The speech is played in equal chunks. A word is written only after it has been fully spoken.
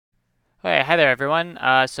Okay, hi there everyone.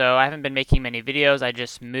 So I haven't been making many videos. I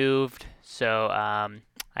just moved, so I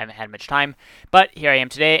haven't had much time. But here I am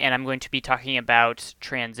today, and I'm going to be talking about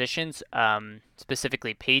transitions,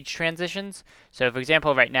 specifically page transitions. So for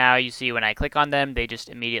example, right now you see when I click on them, they just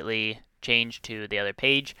immediately change to the other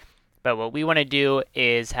page. But what we want to do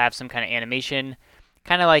is have some kind of animation,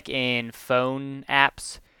 kind of like in phone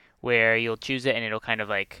apps, where you'll choose it and it'll kind of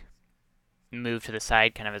like move to the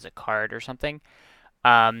side, kind of as a card or something.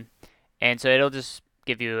 Um, and so it'll just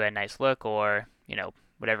give you a nice look or,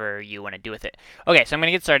 whatever you want to do with it. Okay, so I'm going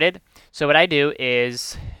to get started. So what I do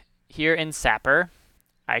is here in Sapper,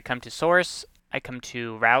 I come to source, I come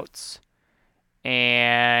to routes,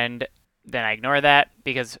 and then I ignore that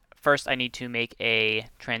because first I need to make a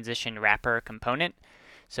transition wrapper component.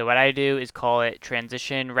 So what I do is call it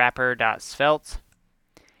transition wrapper.svelte.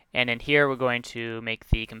 And in here we're going to make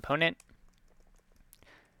the component.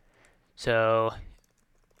 So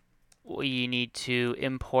we need to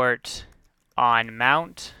import on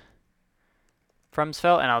mount from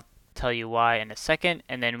svelte, and I'll tell you why in a second.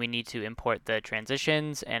 And then we need to import the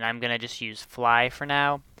transitions, and I'm going to just use fly for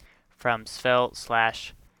now from svelte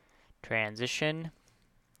slash transition.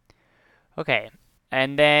 Okay,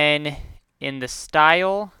 and then in the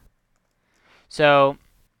style, so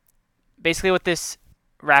basically what this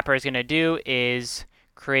wrapper is going to do is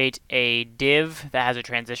create a div that has a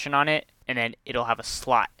transition on it, and then it'll have a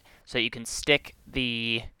slot so you can stick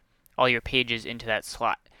all your pages into that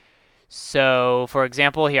slot. So for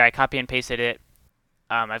example, here I copy and pasted it.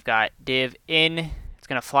 I've got div in, it's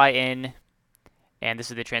going to fly in, and this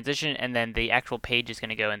is the transition, and then the actual page is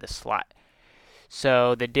going to go in the slot.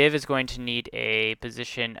 So the div is going to need a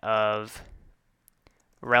position of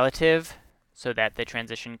relative so that the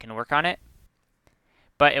transition can work on it,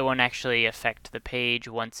 but it won't actually affect the page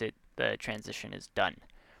once the transition is done.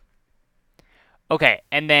 Okay,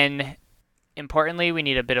 and then importantly, we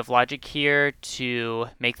need a bit of logic here to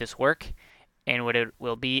make this work. And what it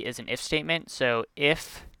will be is an if statement. So here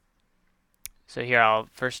I'll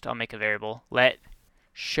make a variable, let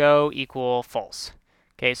show equal false.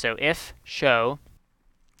 Okay, so if show,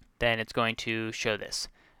 then it's going to show this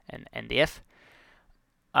and end the if.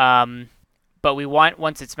 But we want,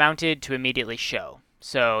 once it's mounted, to immediately show.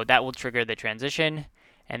 So that will trigger the transition,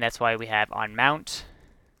 and that's why we have on mount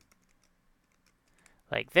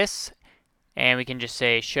like this. And we can just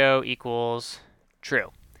say show equals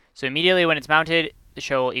true. So immediately when it's mounted, the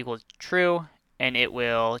show will equal true, and it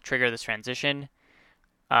will trigger this transition.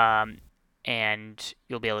 And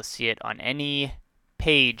you'll be able to see it on any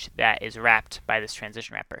page that is wrapped by this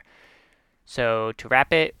transition wrapper. So to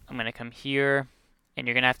wrap it, I'm going to come here, and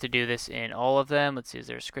you're going to have to do this in all of them. Let's see, is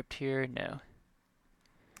there a script here? No.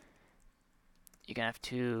 You're going to have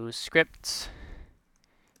to script,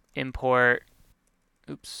 import,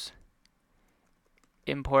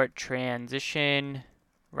 import transition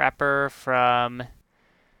wrapper from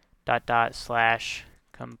 //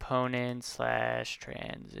 component /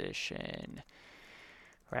 transition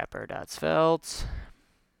wrapper.svelte.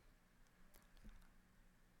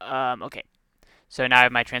 Okay, so now I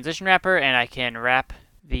have my transition wrapper, and I can wrap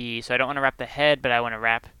so I don't want to wrap the head, but I want to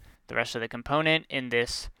wrap the rest of the component in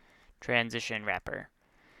this transition wrapper.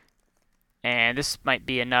 And this might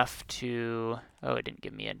be enough to, oh, it didn't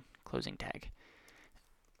give me a closing tag.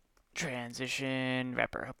 Transition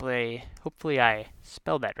wrapper, hopefully I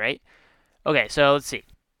spelled that right. Okay, so let's see.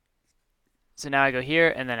 So now I go here,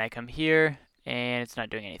 and then I come here, and it's not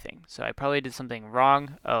doing anything. So I probably did something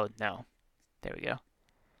wrong. Oh, no. There we go.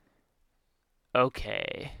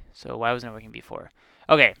 Okay, so why wasn't it working before?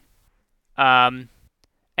 Okay. Anyway,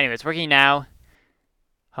 it's working now.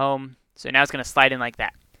 Home. So now it's going to slide in like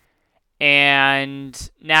that. And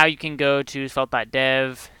now you can go to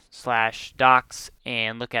svelte.dev/docs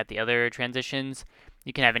and look at the other transitions.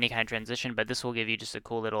 You can have any kind of transition, but this will give you just a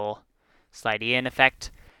cool little slidey in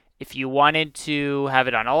effect. If you wanted to have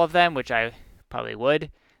it on all of them, which I probably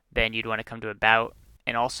would, then you'd want to come to about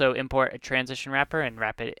and also import a transition wrapper and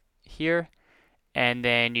wrap it here. And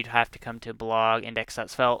then you'd have to come to blog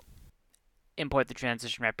index.svelte, import the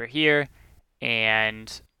transition wrapper here,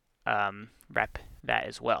 and wrap that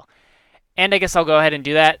as well. And I guess I'll go ahead and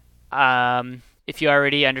do that. If you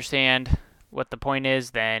already understand what the point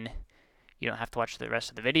is, then you don't have to watch the rest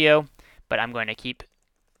of the video. But I'm going to keep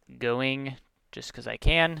going just because I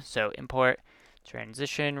can. So import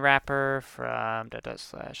transition wrapper from .. Oh,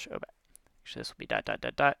 actually this will be ..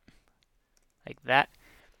 like that.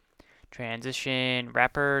 Transition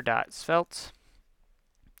wrapper.svelte.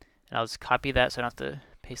 And I'll just copy that so I don't have to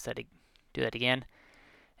paste that, do that again.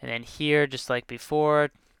 And then here, just like before,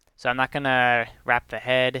 so I'm not going to wrap the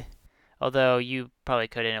head. Although you probably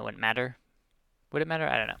could and it wouldn't matter. Would it matter?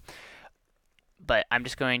 I don't know. But I'm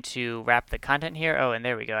just going to wrap the content here. Oh, and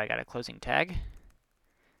there we go. I got a closing tag.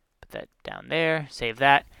 Put that down there. Save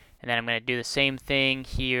that. And then I'm going to do the same thing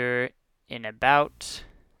here in about.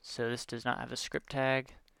 So this does not have a script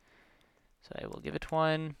tag. So I will give it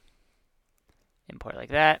one. Import like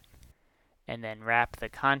that. And then wrap the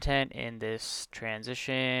content in this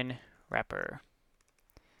transition wrapper.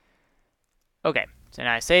 Okay, so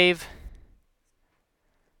now I save.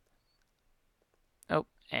 Oh,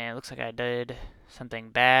 and it looks like I did something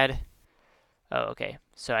bad. Oh, okay.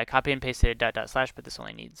 So I copy and pasted dot dot slash, but this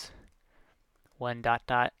only needs one dot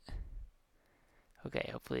dot. Okay,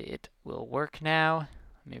 hopefully it will work now.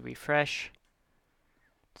 Let me refresh.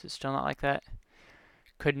 Is it still not like that?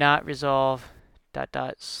 Could not resolve dot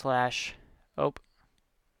dot slash. Oh,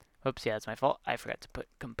 oops, yeah, that's my fault. I forgot to put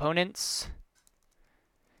components.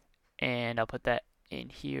 And I'll put that in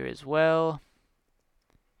here as well.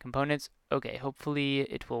 Components. Okay, hopefully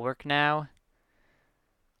it will work now.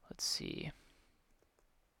 Let's see.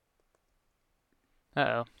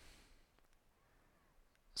 Uh-oh.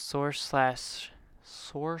 Source slash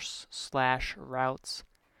routes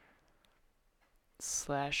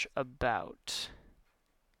slash about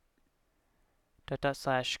dot dot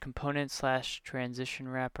slash component slash transition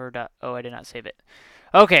wrapper dot. Oh, I did not save it.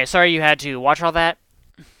 Okay, sorry you had to watch all that.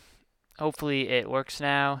 Hopefully it works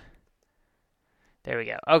now. There we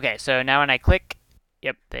go. Okay, so now when I click,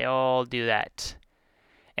 yep, they all do that.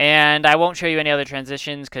 And I won't show you any other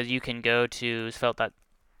transitions because you can go to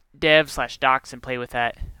svelte.dev/docs and play with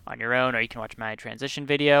that on your own, or you can watch my transition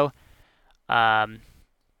video. Down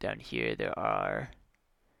here there are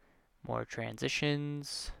more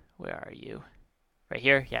transitions. Where are you? Right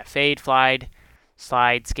here. Yeah, fade, slide,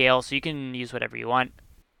 scale. So you can use whatever you want.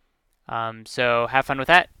 So have fun with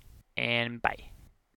that, and bye.